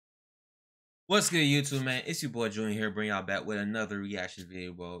What's good, YouTube, man? It's your boy Junior here, bring y'all back with another reaction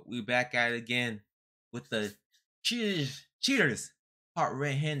video, bro. We back at it again with the Cheaters Part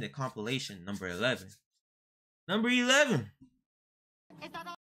Red-Handed compilation number 11. Number 11.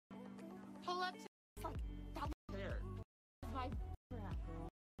 Pull up to there.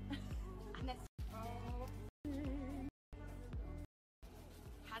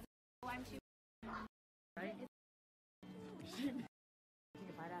 I'm too right.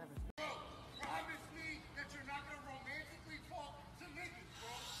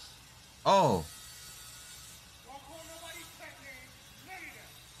 Oh. Don't call nobody's pet name. None of that.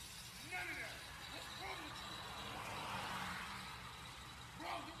 None of that. What's wrong with you?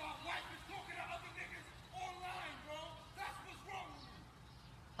 Wrong about wife is talking to other niggas online, bro. That's what's wrong with you.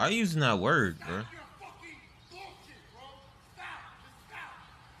 Are you using that word, bro? Stop your fucking bullshit, bro. Stop. Just stop.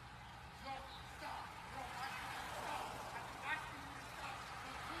 Just stop, bro. I'm asking you to stop.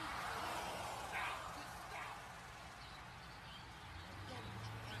 Stop. Just stop.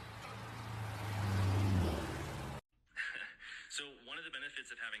 So one of the benefits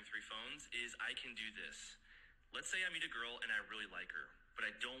of having 3 phones is I can do this. Let's say I meet a girl and I really like her, but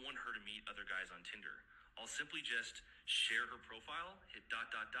I don't want her to meet other guys on Tinder. I'll simply just share her profile, hit ...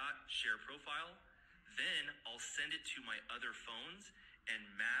 share profile. Then I'll send it to my other phones and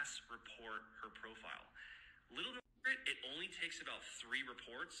mass report her profile. Little known, it only takes about 3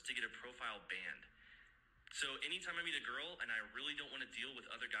 reports to get a profile banned. So anytime I meet a girl and I really don't want to deal with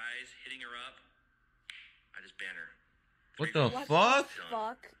other guys hitting her up, I just ban her. What the fuck?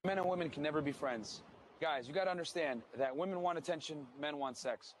 Men and women can never be friends. Guys, you gotta understand that women want attention, men want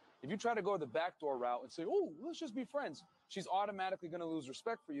sex. If you try to go the backdoor route and say, oh, let's just be friends, she's automatically gonna lose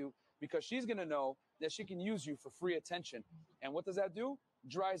respect for you because she's gonna know that she can use you for free attention. And what does that do?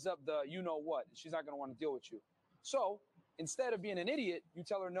 Dries up the you-know-what. She's not gonna wanna deal with you. So, instead of being an idiot, you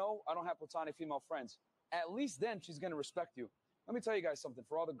tell her, no, I don't have platonic female friends. At least then she's gonna respect you. Let me tell you guys something.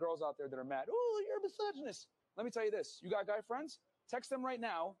 For all the girls out there that are mad, oh, you're a misogynist. Let me tell you this. You got guy friends? Text them right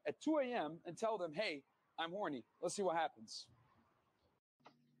now at 2 a.m. and tell them, hey, I'm horny. Let's see what happens.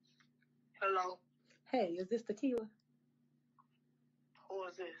 Hello. Hey, is this Tequila? Who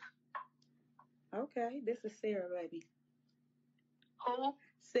is this? Okay, this is Sarah, baby. Who?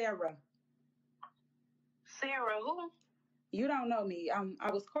 Sarah. Sarah, who? You don't know me.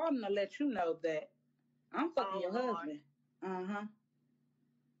 I was calling to let you know that I'm fucking your Lord. husband. Uh-huh.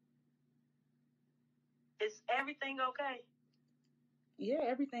 Is everything okay? Yeah,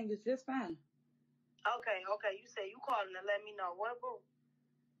 everything is just fine. Okay. You say you calling to let me know what, boo?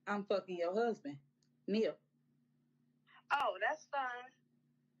 I'm fucking your husband, Neil. Oh, that's fine.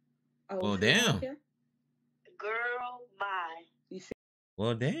 Oh, Well, so you don't damn. care? Girl, bye. You see?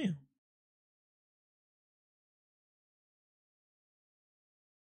 Well, damn.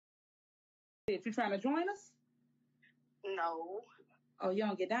 If you trying to join us? No. Oh, you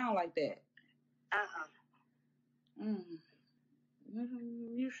don't get down like that?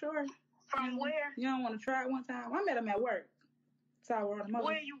 You sure? From where? You don't want to try it one time? I met him at work. Sour Automotive.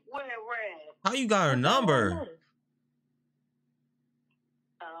 Where at? How you got her number?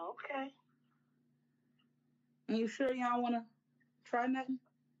 Oh, okay. And you sure you don't want to try nothing?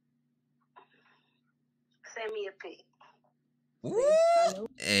 Send me a pic. Woo!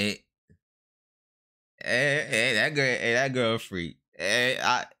 Hey, that girl a freak.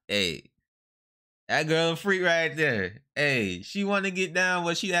 That girl a freak right there. Hey, she want to get down,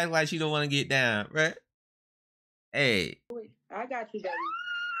 but she act like she don't want to get down, right? Hey. I got you, baby.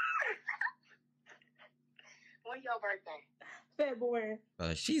 When's your birthday? February.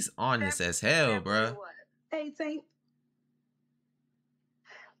 She's honest as hell, bro. 18th.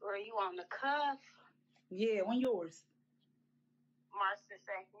 Were you on the cuff? Yeah, when yours? March the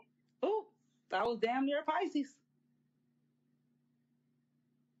 2nd. Oh, I was damn near Pisces.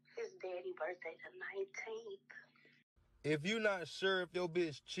 His daddy birthday the 19th. If you not sure if your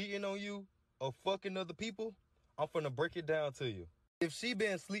bitch cheating on you or fucking other people, I'm finna break it down to you. If she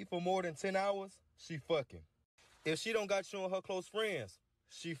been asleep for more than 10 hours, she fucking. If she don't got you on her close friends,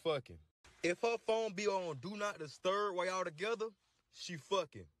 she fucking. If her phone be on Do Not Disturb while y'all together, she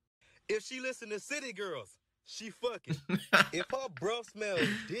fucking. If she listen to City Girls, she fucking. If her breath smells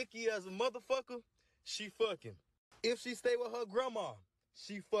dicky as a motherfucker, she fucking. If she stay with her grandma,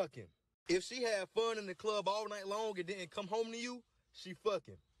 she fucking. If she had fun in the club all night long and didn't come home to you, she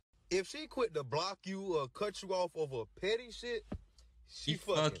fucking. If she quit to block you or cut you off over petty shit, she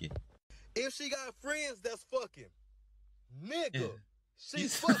fucking. If she got friends that's fucking, nigga, she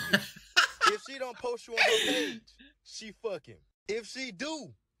fucking. If she don't post you on her page, she fucking. If she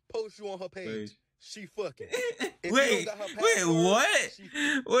do post you on her page, she fucking. If Wait, you don't got her wait, password, what? she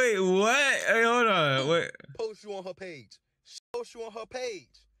Wait, what? Hey, hold on. Wait. post you on her page. She post you on her page.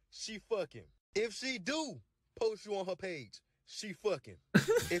 She fucking. If she do post you on her page, she fucking.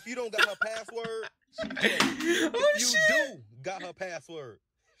 If you don't got her password, she fucking. Oh, If you shit. do got her password,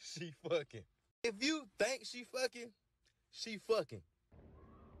 she fucking. If you think she fucking, she fucking.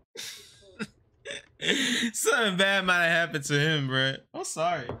 Something bad might have happened to him, bro. I'm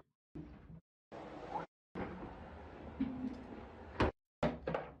sorry.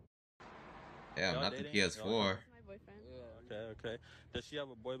 Damn, Y'all not the dating? PS4. Y'all- My boyfriend. Okay, okay. Does she have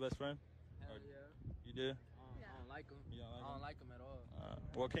a boy best friend? Hell yeah. You do? I don't like him. You don't like I don't him? like him at all.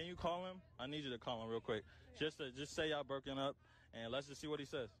 Well, can you call him? I need you to call him real quick. Just say y'all broken up, and let's just see what he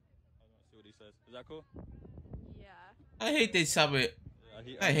says. I want to see what he says. Is that cool? Yeah. I hate this type of.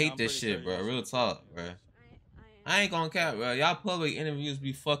 I hate I'm this pretty shit, sure bro. y'all Real should- talk, bro. I ain't gonna cap, bro. Y'all public interviews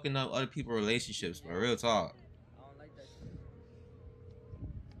be fucking up other people's relationships, bro. Real talk. I don't like that shit.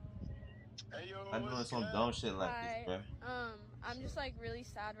 Hey, yo, I'm doing some dumb shit like this, Hi. bro. I'm just like really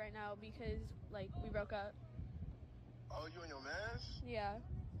sad right now because like we broke up. Oh, you and your mans? Yeah.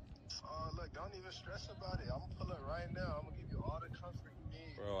 Look, don't even stress about it. I'm gonna pull up right now. I'm gonna give you all the comfort you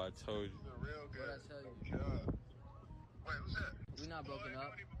need. Bro, I told you. You're real good. What'd I tell you? Yeah. Wait, what's that? We not broken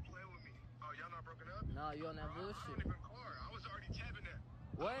up. Don't even play with me. Oh, y'all not broken up? Nah, you on that I don't bullshit. even care. I was already tapping that.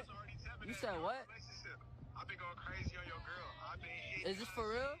 What? You said what? I've been going crazy on your girl. I've been hitting. Is this for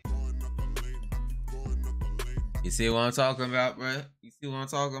real? You see what I'm talking about, bro? You see what I'm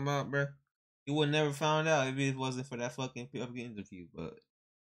talking about, bro? You would never found out if it wasn't for that fucking interview, but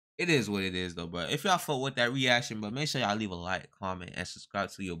it is what it is, though, bro. If y'all fuck with that reaction, but make sure y'all leave a like, comment, and subscribe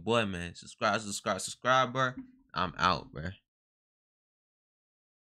to your boy, man. Subscribe, bro. I'm out, bro.